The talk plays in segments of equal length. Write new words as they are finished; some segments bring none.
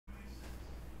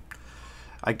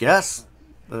I guess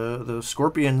the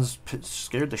scorpions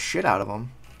scared the shit out of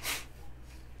them.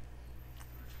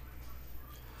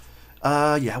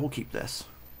 Yeah, we'll keep this.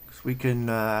 'Cause we can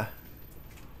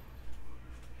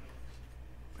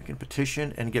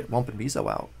petition and get Wump and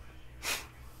Mizo out.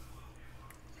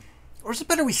 Or is it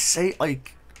better we say,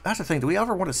 like, that's the thing, do we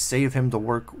ever want to save him to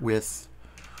work with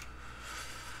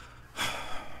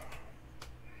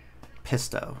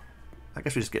Pisto? I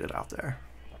guess we just get it out there.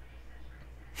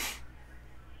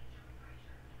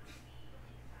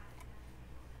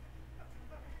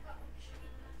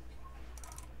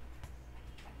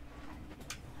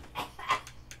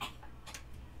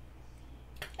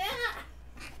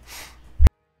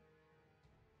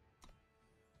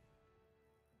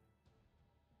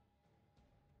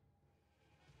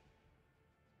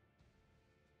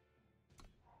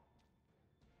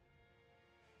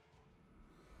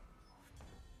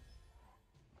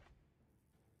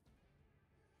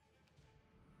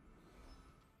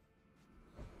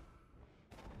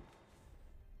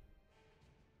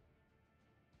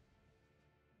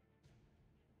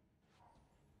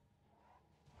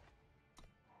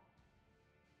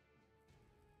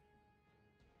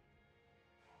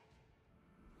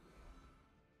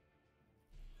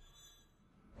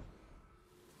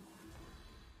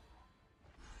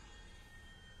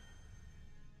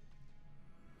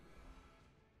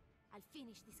 I'll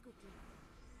finish this quickly.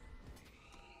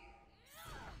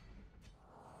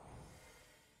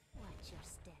 Watch your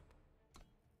step.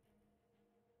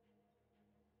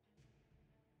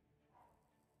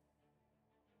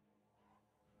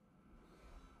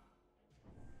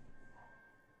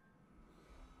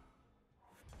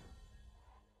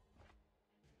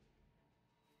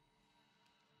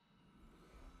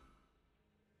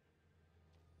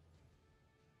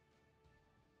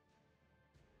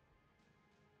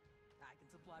 I can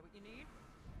supply what you need.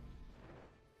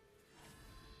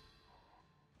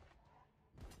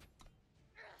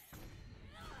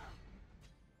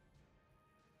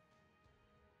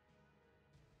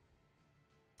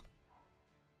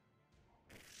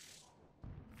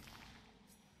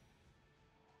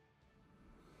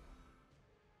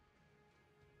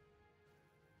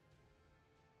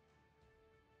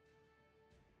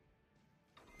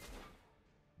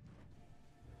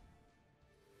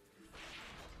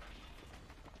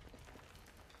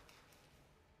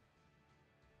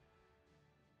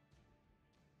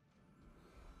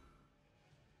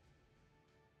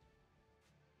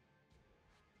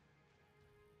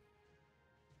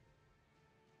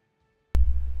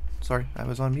 Sorry, I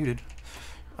was unmuted.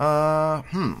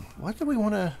 What do we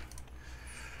want to...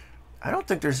 I don't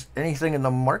think there's anything in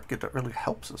the market that really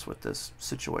helps us with this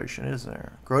situation, is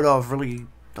there? Grodov really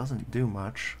doesn't do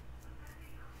much.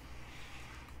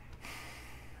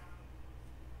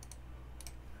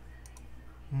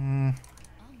 I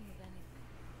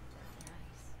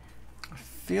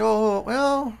feel,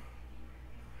 well...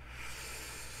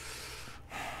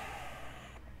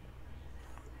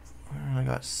 I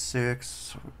got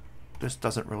 6. This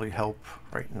doesn't really help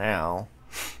right now.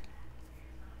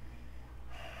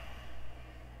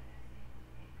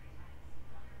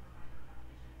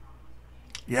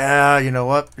 Yeah, you know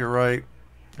what? You're right.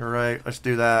 You're right. Let's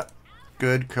do that.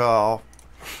 Good call.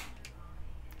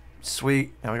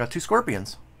 Sweet. Now we got 2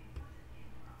 scorpions.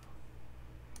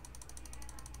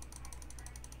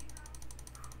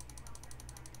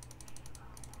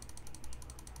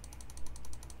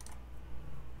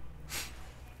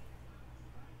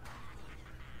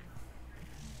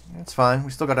 It's fine.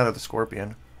 We still got another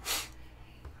scorpion.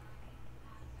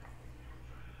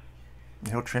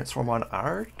 He'll transform on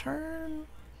our turn?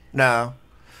 No.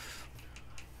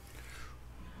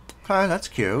 Okay, that's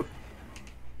cute.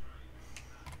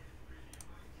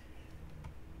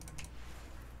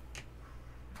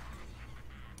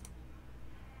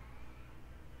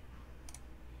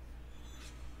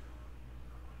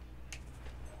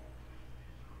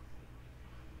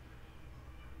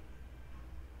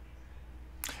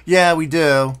 Yeah, we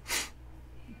do.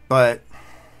 But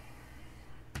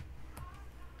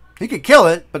he could kill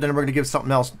it, but then we're going to give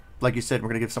something else. Like you said, we're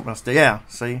going to give something else to... Yeah,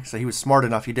 see? So he was smart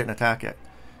enough he didn't attack it.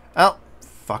 Oh,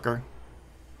 fucker.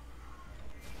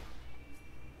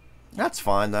 That's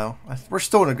fine, though. We're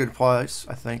still in a good place,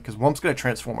 I think, because Wump's going to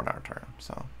transform on our turn,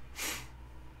 so...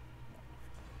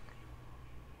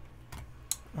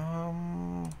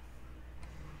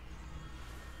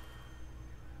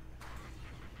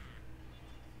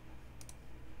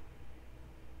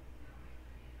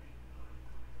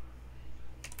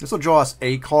 This will draw us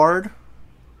a card.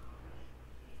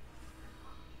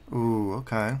 Ooh,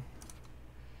 okay.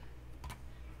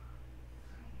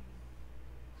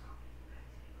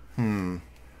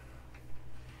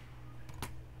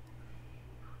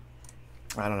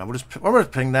 I don't know. We're gonna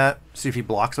ping that. See if he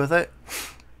blocks with it.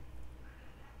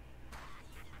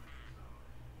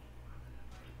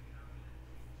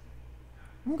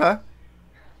 Okay.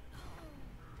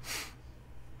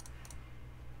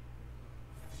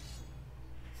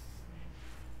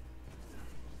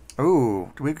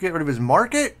 Ooh, do we get rid of his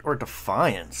market or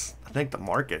Defiance? I think the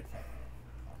market.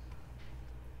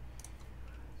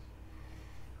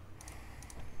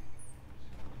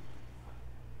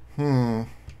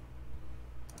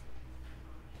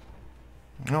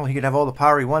 No, he can have all the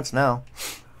power he wants now.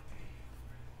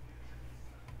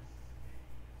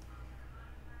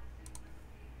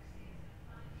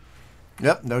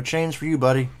 Yep, no change for you,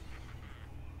 buddy.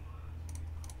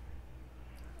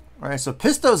 Alright, so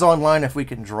Pisto's online if we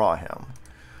can draw him.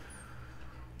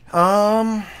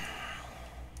 I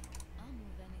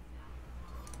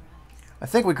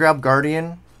think we grab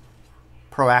Guardian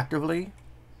proactively.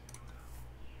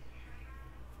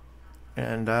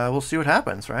 And we'll see what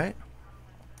happens, right?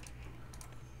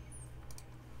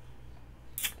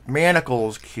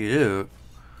 Manacle's cute.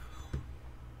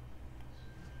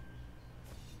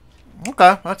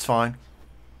 Okay, that's fine.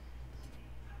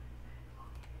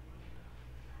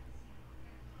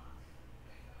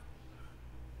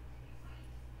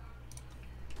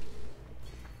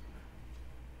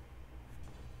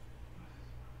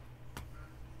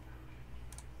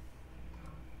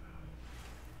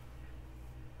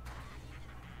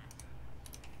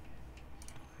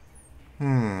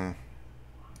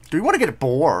 Do we want to get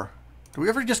Boar? Do we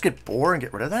ever just get Boar and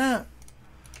get rid of that?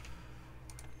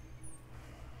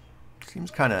 Seems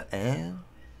kind of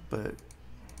but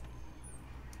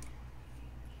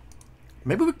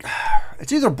maybe we.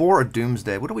 It's either Boar or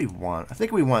Doomsday. What do we want? I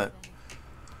think we want.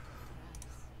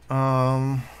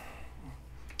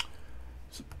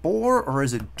 Is it Boar or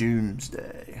is it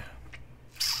Doomsday?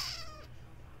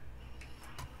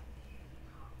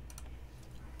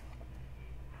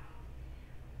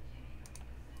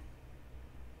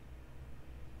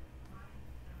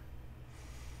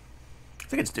 I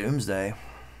think it's Doomsday. I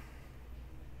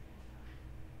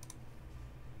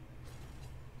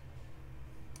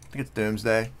think it's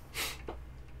Doomsday.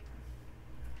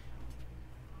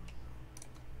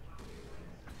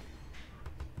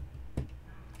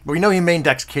 But we know he main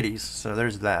decks kitties, so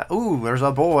there's that. Ooh, there's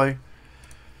our boy.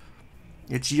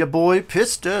 It's your boy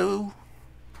Pisto.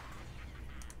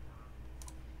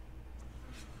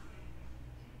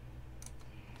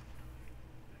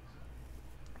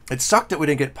 It sucked that we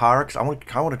didn't get power, because I want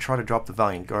to try to drop the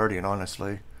Valiant Guardian,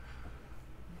 honestly.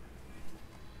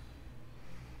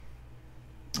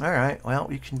 Alright, well,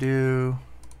 we can do...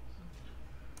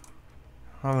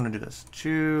 I'm going to do this.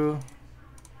 2,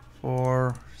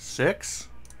 4, 6.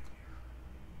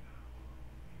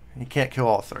 You can't kill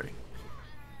all 3.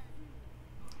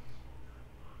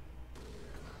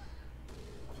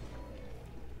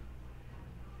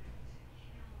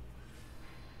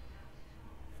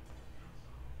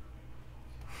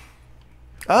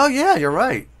 Oh, yeah, you're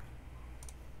right.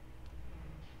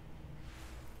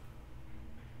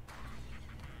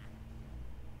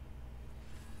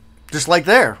 Just like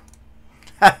there.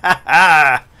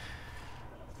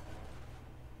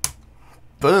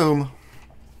 Boom.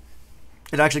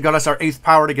 It actually got us our 8th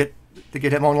power to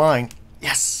get him online.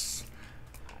 Yes.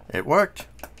 It worked.